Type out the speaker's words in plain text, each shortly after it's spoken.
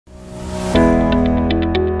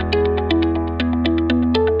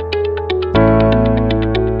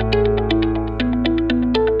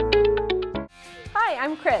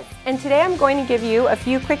I'm going to give you a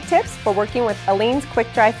few quick tips for working with Aleene's Quick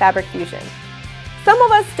Dry Fabric Fusion. Some of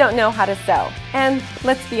us don't know how to sew, and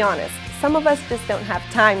let's be honest, some of us just don't have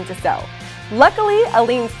time to sew. Luckily,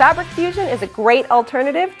 Aleene's Fabric Fusion is a great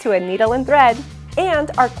alternative to a needle and thread.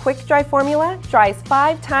 And our Quick Dry formula dries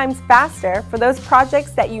 5 times faster for those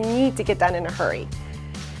projects that you need to get done in a hurry.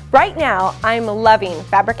 Right now, I'm loving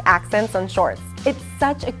fabric accents on shorts. It's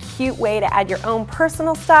such a cute way to add your own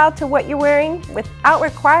personal style to what you're wearing without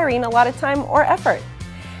requiring a lot of time or effort.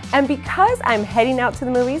 And because I'm heading out to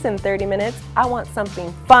the movies in 30 minutes, I want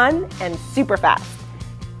something fun and super fast.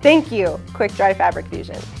 Thank you, Quick Dry Fabric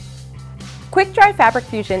Fusion. Quick Dry Fabric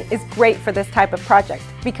Fusion is great for this type of project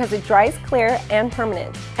because it dries clear and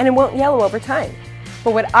permanent, and it won't yellow over time.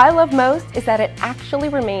 But what I love most is that it actually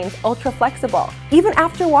remains ultra flexible, even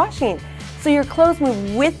after washing, so your clothes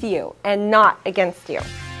move with you and not against you.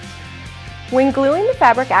 When gluing the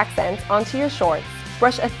fabric accents onto your shorts,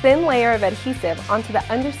 brush a thin layer of adhesive onto the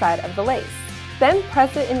underside of the lace. Then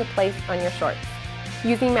press it into place on your shorts,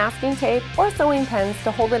 using masking tape or sewing pens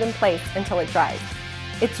to hold it in place until it dries.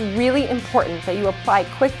 It's really important that you apply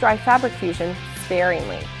Quick Dry Fabric Fusion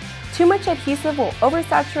sparingly. Too much adhesive will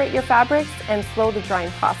oversaturate your fabrics and slow the drying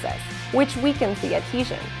process, which weakens the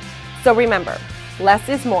adhesion. So remember, less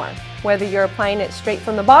is more, whether you're applying it straight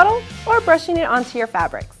from the bottle or brushing it onto your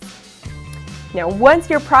fabrics. Now, once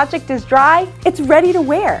your project is dry, it's ready to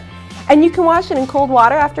wear, and you can wash it in cold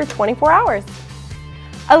water after 24 hours.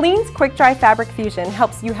 Aleene's Quick Dry Fabric Fusion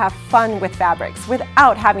helps you have fun with fabrics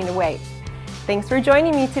without having to wait. Thanks for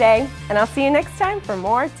joining me today, and I'll see you next time for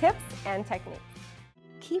more tips and techniques.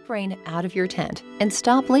 Keep rain out of your tent and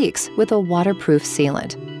stop leaks with a waterproof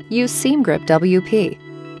sealant. Use Seam Grip WP,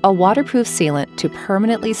 a waterproof sealant to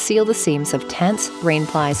permanently seal the seams of tents, rain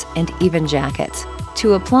plies, and even jackets.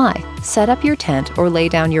 To apply, set up your tent or lay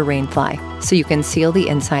down your rain ply so you can seal the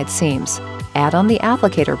inside seams. Add on the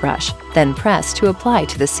applicator brush, then press to apply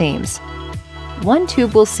to the seams. One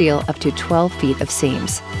tube will seal up to 12 feet of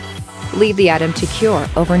seams. Leave the item to cure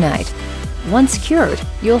overnight. Once cured,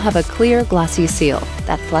 you'll have a clear, glossy seal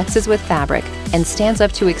that flexes with fabric and stands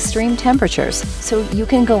up to extreme temperatures so you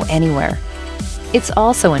can go anywhere. It's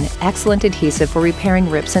also an excellent adhesive for repairing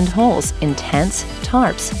rips and holes in tents,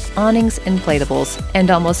 tarps, awnings, inflatables,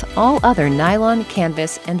 and almost all other nylon,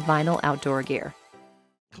 canvas, and vinyl outdoor gear.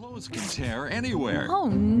 Clothes can tear anywhere. Oh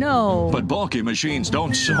no! But bulky machines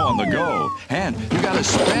don't sew on the go. And you gotta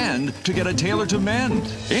spend to get a tailor to mend.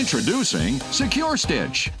 Introducing Secure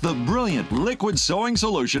Stitch, the brilliant liquid sewing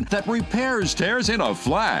solution that repairs tears in a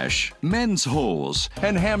flash, mends holes,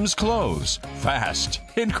 and hems clothes. Fast.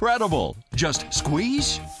 Incredible. Just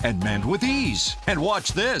squeeze and mend with ease. And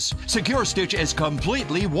watch this. Secure Stitch is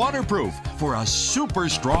completely waterproof for a super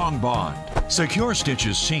strong bond. Secure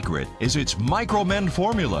Stitch's secret is its micro mend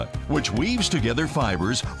formula, which weaves together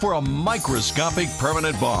fibers for a microscopic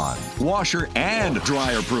permanent bond. Washer and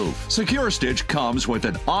dryer proof. Secure Stitch comes with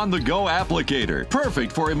an on-the-go applicator,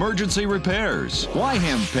 perfect for emergency repairs. Why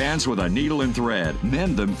hem pants with a needle and thread?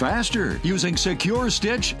 Mend them faster using Secure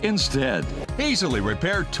Stitch instead. Easily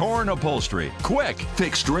repair torn upholstery. Quick,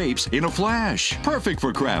 fix drapes in a flash. Perfect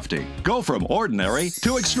for crafting. Go from ordinary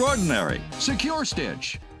to extraordinary. Secure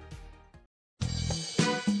Stitch.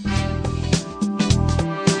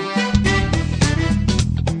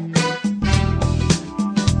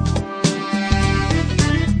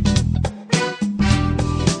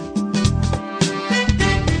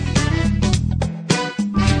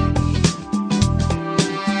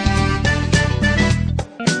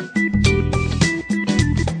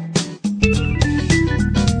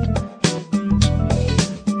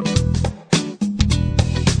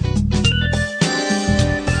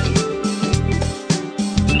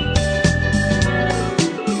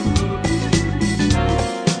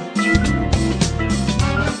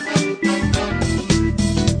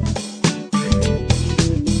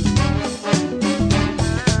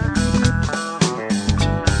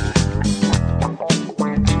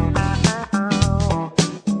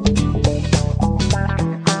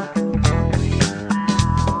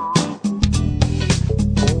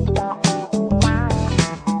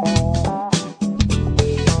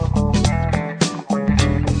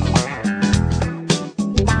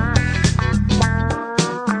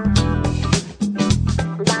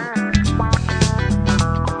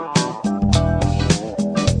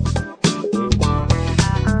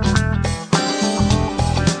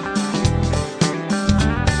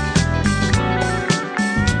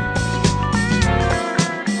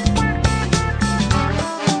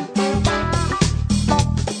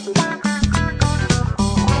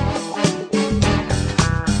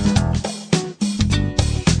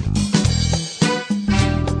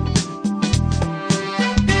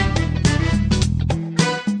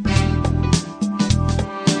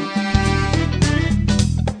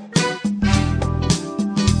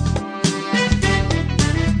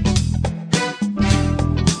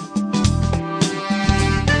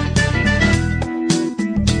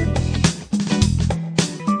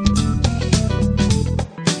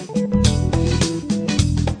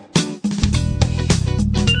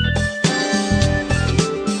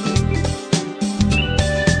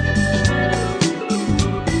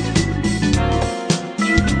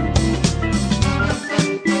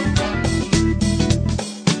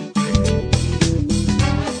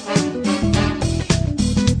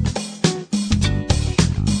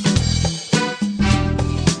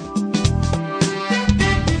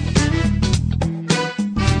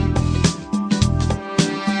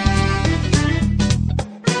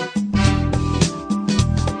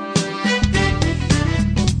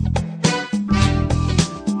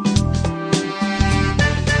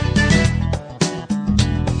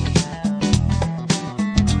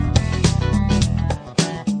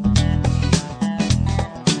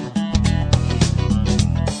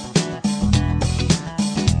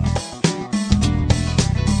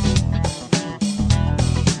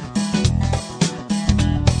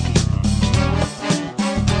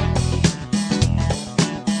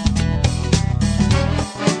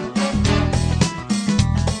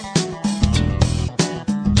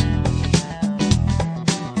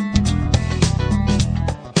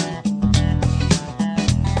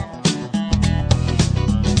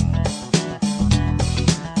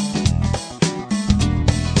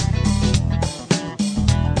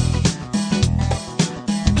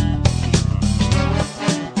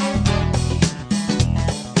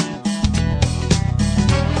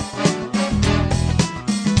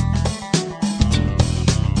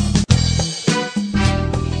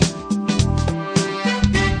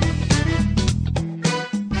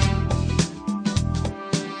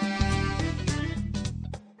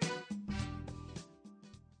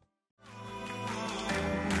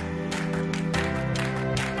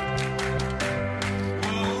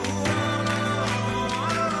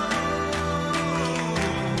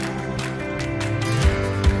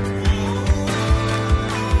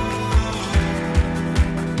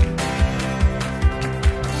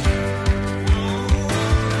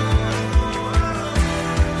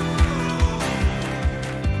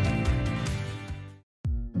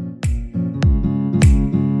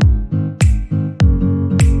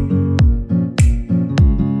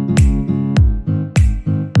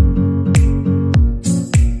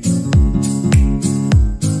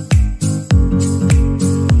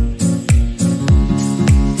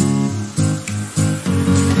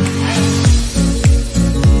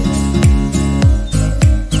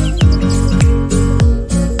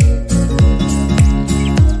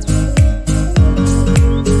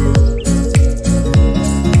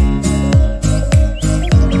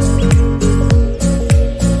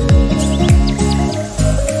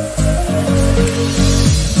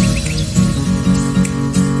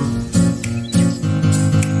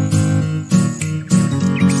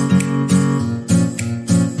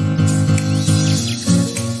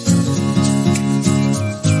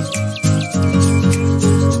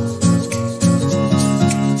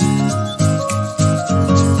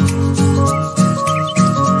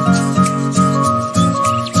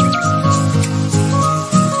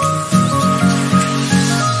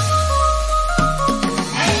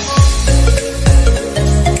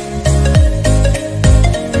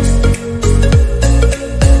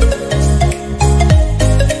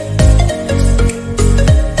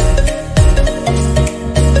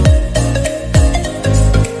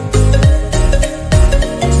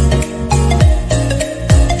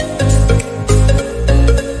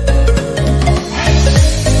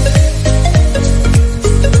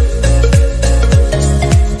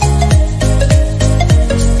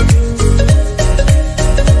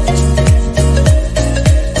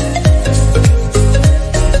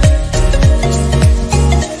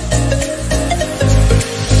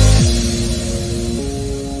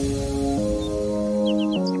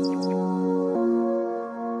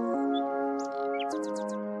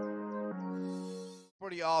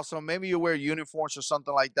 pretty awesome. Maybe you wear uniforms or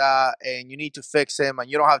something like that and you need to fix them and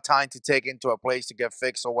you don't have time to take it into a place to get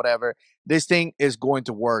fixed or whatever. This thing is going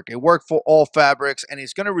to work. It works for all fabrics, and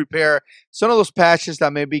it's going to repair some of those patches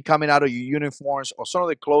that may be coming out of your uniforms or some of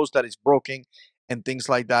the clothes that is broken and things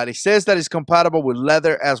like that. It says that it's compatible with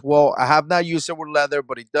leather as well. I have not used it with leather,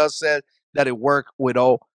 but it does say that it works with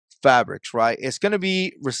all fabrics, right? It's going to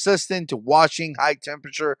be resistant to washing, high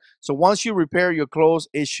temperature. So once you repair your clothes,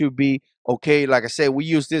 it should be okay. Like I said, we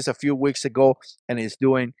used this a few weeks ago and it's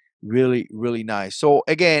doing really, really nice. So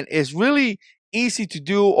again, it's really easy to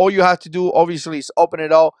do. All you have to do, obviously, is open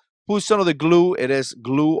it up, put some of the glue. It is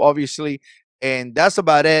glue, obviously, and that's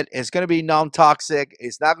about it. It's going to be non-toxic.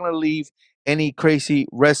 It's not going to leave any crazy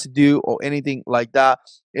residue or anything like that.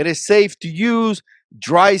 It is safe to use,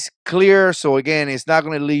 dries clear, so again, it's not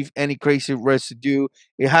going to leave any crazy residue.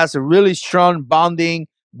 It has a really strong bonding,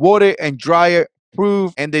 water and dryer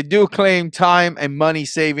proof, and they do claim time and money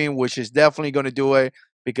saving, which is definitely going to do it,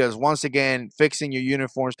 because once again, fixing your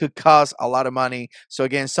uniforms could cost a lot of money. So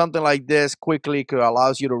again, something like this quickly could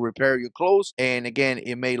allows you to repair your clothes, and again,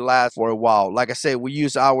 it may last for a while. Like I said, we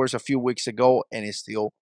used ours a few weeks ago and it's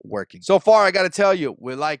still working. So far, I got to tell you,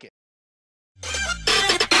 we like it.